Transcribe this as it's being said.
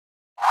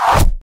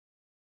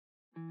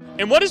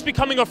In what is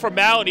becoming a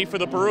formality for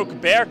the Baruch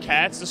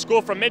Bearcats, the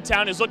school from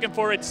Midtown is looking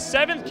for its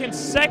 7th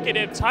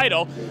consecutive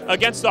title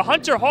against the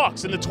Hunter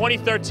Hawks in the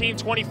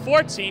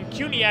 2013-2014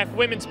 CUNYAC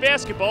Women's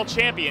Basketball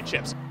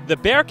Championships. The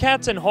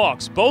Bearcats and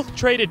Hawks both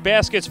traded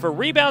baskets for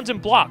rebounds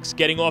and blocks,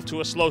 getting off to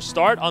a slow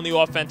start on the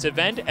offensive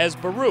end as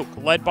Baruch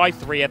led by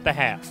 3 at the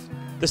half.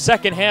 The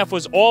second half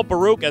was all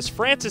Baruch as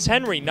Frances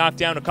Henry knocked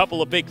down a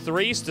couple of big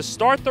threes to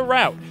start the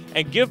rout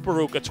and give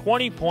Baruch a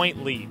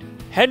 20-point lead.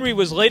 Henry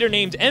was later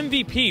named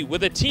MVP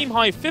with a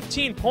team-high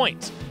 15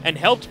 points and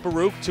helped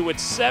Baruch to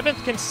its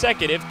 7th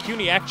consecutive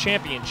CUNYAC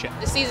championship.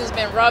 The season's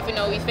been rough,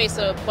 we faced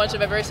a bunch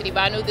of adversity, but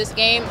I knew this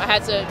game I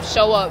had to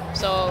show up,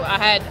 so I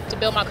had to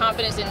build my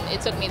confidence, and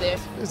it took me there.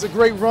 It's a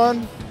great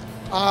run.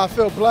 I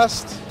feel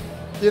blessed.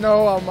 I'm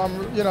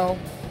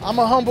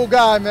a humble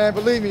guy, man,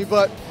 believe me,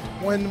 but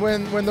when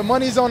the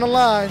money's on the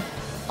line,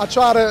 I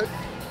try to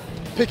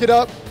pick it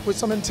up with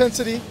some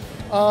intensity.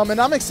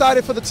 And I'm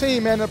excited for the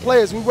team and the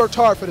players. We worked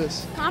hard for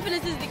this.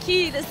 Confidence is the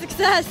key to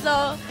success,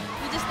 so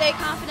we just stayed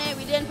confident.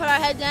 We didn't put our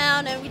head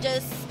down, and we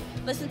just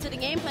listened to the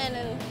game plan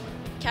and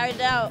carried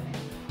it out.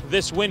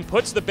 This win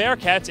puts the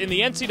Bearcats in the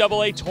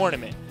NCAA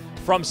tournament.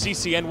 From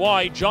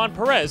CCNY, John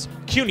Perez,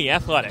 CUNY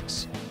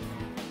Athletics.